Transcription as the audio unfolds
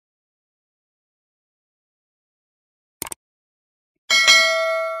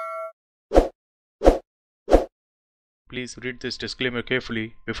Please read this disclaimer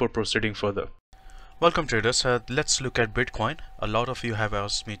carefully before proceeding further. Welcome traders. Let's look at Bitcoin. A lot of you have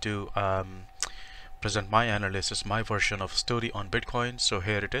asked me to present my analysis, my version of story on Bitcoin. So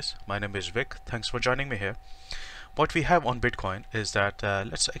here it is. My name is Vic. Thanks for joining me here. What we have on Bitcoin is that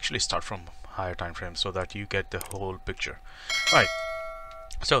let's actually start from higher time frame so that you get the whole picture. Right.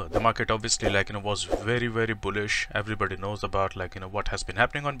 So the market obviously was very bullish. Everybody knows about what has been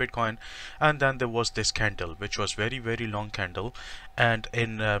happening on Bitcoin, and then there was this candle which was very long candle, and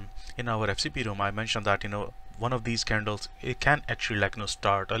in our FCP room I mentioned that one of these candles, it can actually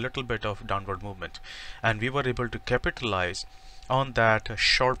start a little bit of downward movement, and we were able to capitalize on that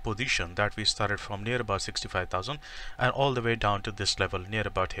short position that we started from near about 65,000 and all the way down to this level near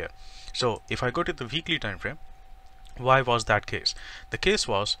about here. So if I go to the weekly time frame, why was that case? The case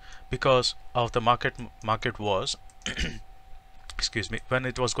was because of the market was excuse me, when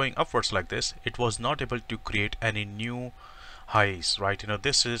it was going upwards like this, it was not able to create any new highs, right?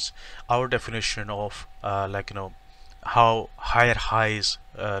 This is our definition of how higher highs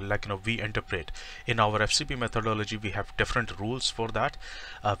we interpret. In our FCP methodology, we have different rules for that.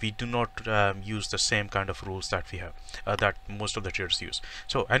 We do not use the same kind of rules that we have that most of the traders use.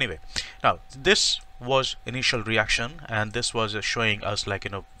 So anyway, now this was initial reaction, and this was showing us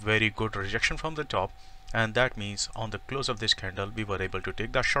very good rejection from the top, and that means on the close of this candle we were able to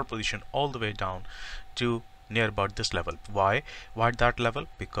take that short position all the way down to near about this level. Why that level?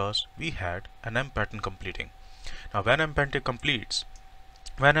 Because we had an M pattern completing. Now when M pattern completes,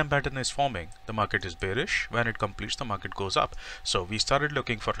 when M pattern is forming, the market is bearish. When it completes, the market goes up. So we started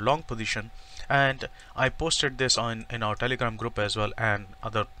looking for long position, and I posted this in our Telegram group as well, and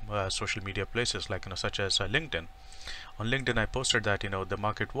other social media places such as LinkedIn. On LinkedIn I posted that the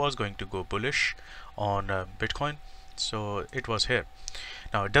market was going to go bullish on Bitcoin. So it was here.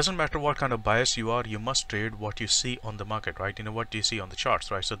 Now it doesn't matter what kind of bias you are, you must trade what you see on the market, right? What do you see on the charts,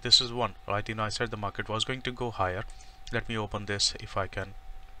 right? So this is one, right? I said the market was going to go higher. Let me open this if I can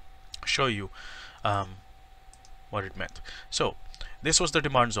show you what it meant. So this was the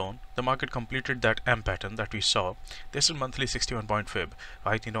demand zone. The market completed that M pattern that we saw. This is monthly 61 point fib,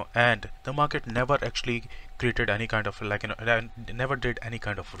 right? And the market never actually created any kind of never did any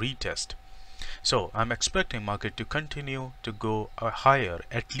kind of retest. So I'm expecting market to continue to go higher,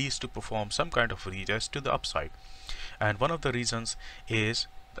 at least to perform some kind of retest to the upside. And one of the reasons is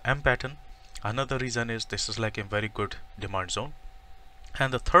the M pattern. Another reason is this is a very good demand zone.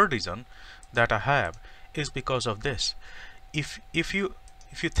 And the third reason that I have is because of this. If you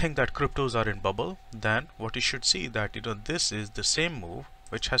think that cryptos are in bubble, then what you should see that this is the same move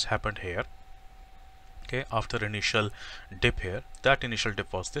which has happened here. Okay, after initial dip here, that initial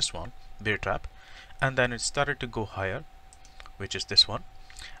dip was this one, bear trap, and then it started to go higher, which is this one,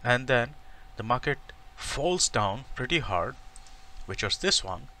 and then the market falls down pretty hard, which was this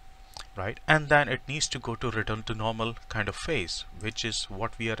one, right? And then it needs to go to return to normal kind of phase, which is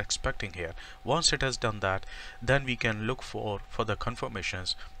what we are expecting here. Once it has done that, then we can look for the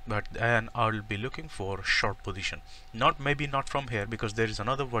confirmations, but then I'll be looking for short position. Maybe not from here, because there is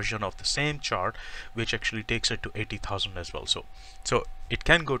another version of the same chart which actually takes it to 80,000 as well. So it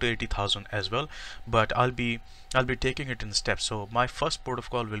can go to 80,000 as well, but I'll be taking it in steps. So my first port of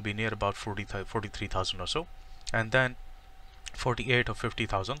call will be near about 43,000 or so, and then 48 or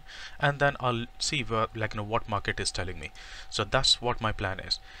 50,000, and then I'll see where what market is telling me. So that's what my plan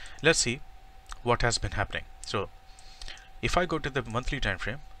is. Let's see what has been happening. So if I go to the monthly time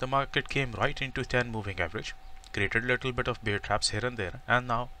frame, the market came right into 10 moving average, created a little bit of bear traps here and there, and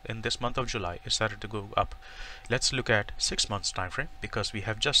now in this month of July it started to go up. Let's look at 6 months time frame, because we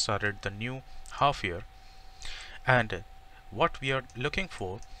have just started the new half year, and what we are looking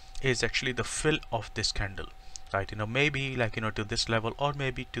for is actually the fill of this candle, right? Maybe to this level, or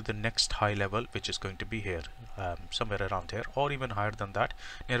maybe to the next high level, which is going to be here, somewhere around here, or even higher than that,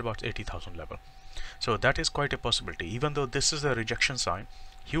 near about 80,000 level. So that is quite a possibility. Even though this is a rejection sign,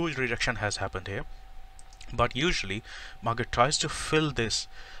 huge rejection has happened here, but usually market tries to fill this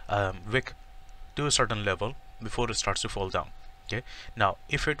wick to a certain level before it starts to fall down. Okay, now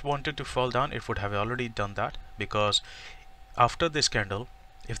if it wanted to fall down, it would have already done that, because after this candle,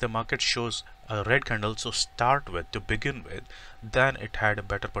 if the market shows a red candle to begin with, then it had a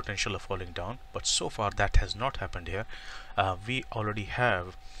better potential of falling down. But so far that has not happened here. We already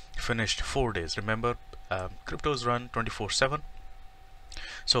have finished 4 days. Remember, cryptos run 24/7.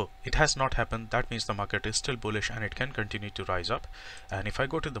 So it has not happened. That means the market is still bullish and it can continue to rise up. And if I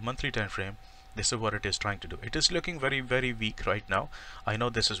go to the monthly time frame, this is what it is trying to do. It is looking very weak right now. I know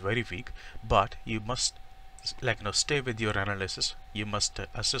this is very weak, but you must stay with your analysis. You must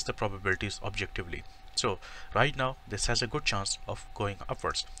assess the probabilities objectively. So right now this has a good chance of going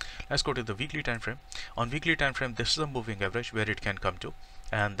upwards. Let's go to the weekly time frame. On weekly time frame, this is a moving average where it can come to,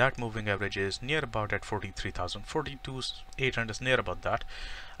 and that moving average is near about at 43,000, 42,800 is near about that.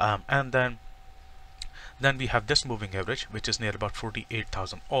 And then we have this moving average which is near about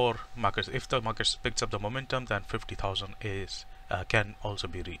 48,000, or markets, if the market picks up the momentum, then 50,000 is can also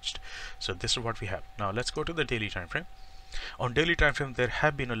be reached. So this is what we have. Now let's go to the daily time frame. On daily time frame, there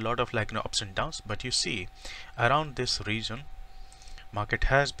have been a lot of ups and downs, but you see around this region market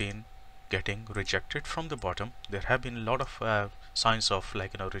has been getting rejected from the bottom. There have been a lot of signs of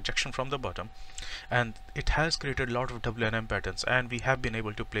rejection from the bottom, and it has created a lot of WNM patterns, and we have been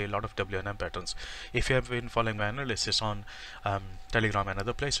able to play a lot of WNM patterns. If you have been following my analysis on Telegram and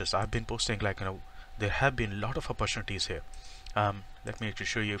other places, I've been posting there have been a lot of opportunities here. Let me actually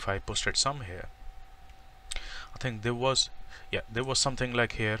show you if I posted some here. I think there was something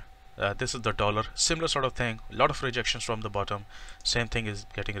like here. This is the dollar, similar sort of thing, a lot of rejections from the bottom. Same thing is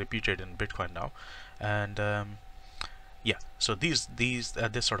getting repeated in Bitcoin now. And yeah, so these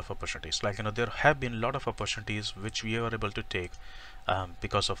this sort of opportunities, there have been a lot of opportunities which we are able to take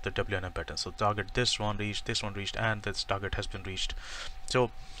because of the WNM pattern. So target, this one reached, and this target has been reached.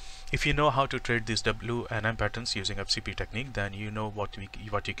 So if you know how to trade these WNM patterns using FCP technique, then you know what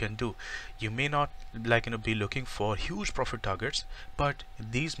you can do. You may not be looking for huge profit targets, but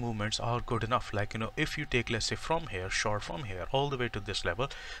these movements are good enough. If you take, let's say, from here, short from here all the way to this level,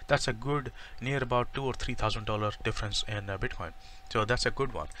 that's a good near about $2,000 or $3,000 difference in Bitcoin. So that's a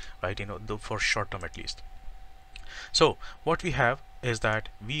good one, right? For short term at least. So what we have is that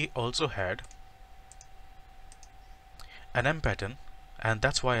we also had an M pattern, and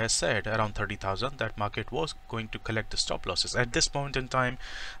that's why I said around 30,000 that market was going to collect the stop losses. At this point in time,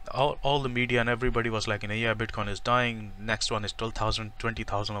 all the media and everybody was like, yeah, Bitcoin is dying, next one is 12,000,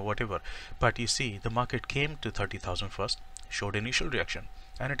 20,000 or whatever. But you see, the market came to 30,000 first, showed initial reaction,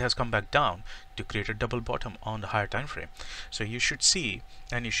 and it has come back down to create a double bottom on the higher time frame. So you should see,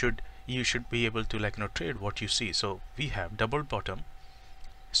 and you should be able to trade what you see. So we have double bottom,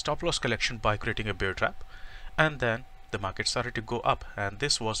 stop loss collection by creating a bear trap, and then the market started to go up, and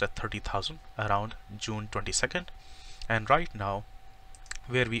this was at 30,000 around June 22nd. And right now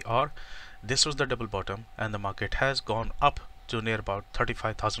where we are, this was the double bottom, and the market has gone up to near about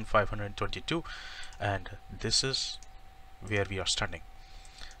 35,522, and this is where we are standing.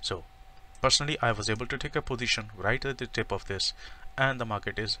 So personally, I was able to take a position right at the tip of this, and the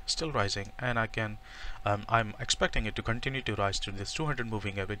market is still rising, and I'm expecting it to continue to rise to this 200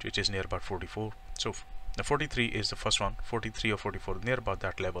 moving average, which is near about 44. So the 43 is the first one, 43 or 44, near about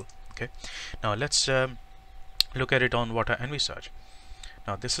that level. Okay, now let's look at it on what I envisage.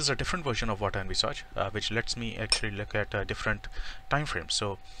 Now this is a different version of what I envisage, which lets me actually look at different time frames.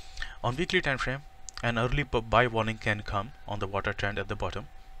 So on weekly time frame, an early buy warning can come on the water trend at the bottom.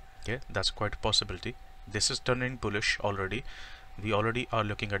 Okay, that's quite a possibility. This is turning bullish already. We already are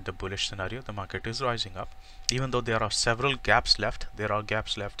looking at the bullish scenario. The market is rising up, even though there are several gaps left. There are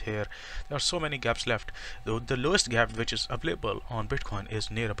gaps left here. There are so many gaps left. The lowest gap which is available on Bitcoin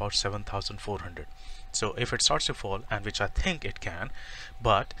is near about 7,400. So if it starts to fall, and which I think it can,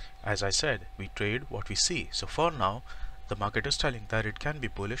 but as I said, we trade what we see. So for now, the market is telling that it can be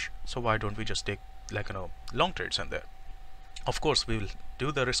bullish. So why don't we just take long trades in there? Of course, we will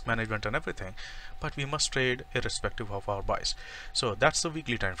do the risk management and everything, but we must trade irrespective of our buys. So that's the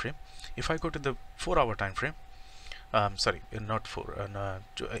weekly time frame. If I go to the 4-hour time frame, sorry, not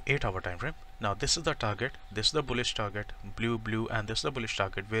 8-hour time frame. Now this is the target, this is the bullish target, blue, and this is the bullish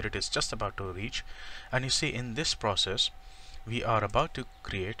target where it is just about to reach. And you see, in this process, we are about to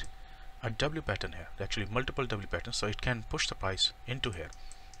create a W pattern here, actually multiple W patterns, so it can push the price into here.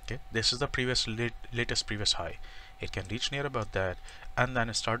 Okay, this is the latest previous high. It can reach near about that, and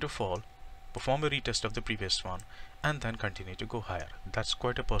then start to fall, perform a retest of the previous one, and then continue to go higher. That's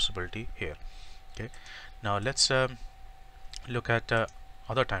quite a possibility here. Okay, now let's look at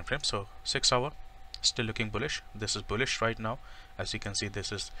other time frames. So 6-hour, still looking bullish. This is bullish right now. As you can see,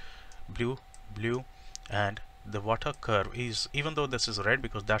 this is blue, and the water curve is, even though this is red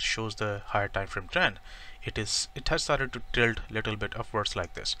because that shows the higher time frame trend, it has started to tilt a little bit upwards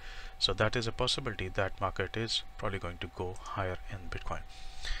like this. So that is a possibility that market is probably going to go higher in Bitcoin.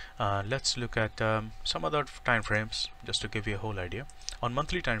 Let's look at some other time frames just to give you a whole idea. On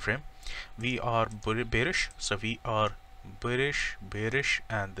monthly time frame, we are bearish. So we are bearish,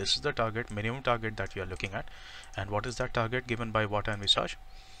 and this is the target, minimum target that we are looking at. And what is that target given by what I envisage?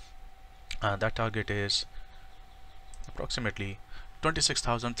 That target is approximately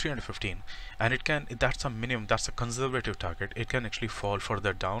 26,315, and it can, that's a minimum, that's a conservative target. It can actually fall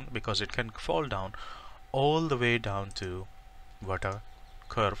further down because it can fall down all the way down to what a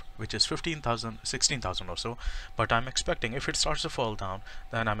curve which is 15,000, 16,000 or so. But I'm expecting if it starts to fall down,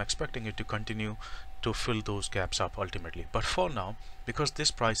 then I'm expecting it to continue to fill those gaps up ultimately. But for now, because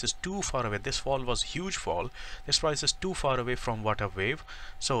this price is too far away, this fall was huge fall, this price is too far away from what a wave,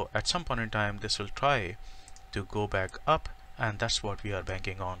 so at some point in time this will try to go back up, and that's what we are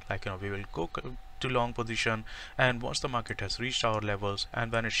banking on. Like, we will go to long position, and once the market has reached our levels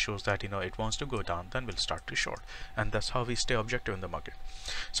and when it shows that it wants to go down, then we'll start to short, and that's how we stay objective in the market.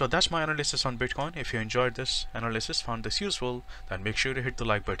 So that's my analysis on Bitcoin. If you enjoyed this analysis, found this useful, then make sure to hit the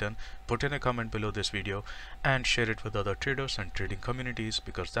like button, put in a comment below this video, and share it with other traders and trading communities,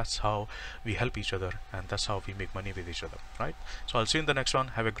 because that's how we help each other and that's how we make money with each other, right? So I'll see you in the next one.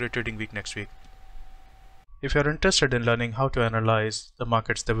 Have a great trading week next week. If you're interested in learning how to analyze the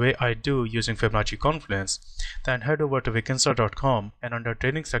markets the way I do using Fibonacci Confluence, then head over to Vikinsa.com, and under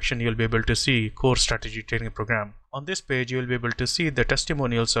training section you'll be able to see Core Strategy Training Program. On this page you'll be able to see the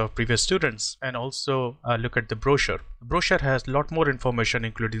testimonials of previous students and also look at the brochure. The brochure has a lot more information,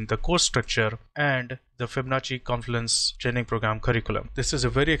 including the course structure and the Fibonacci Confluence Training Program curriculum. This is a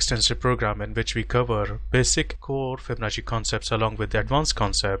very extensive program in which we cover basic core Fibonacci concepts along with the advanced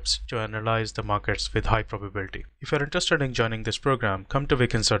concepts to analyze the markets with high probability. If you're interested in joining this program, come to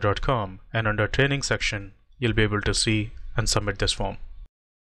Vikinsa.com, and under training section you'll be able to see and submit this form.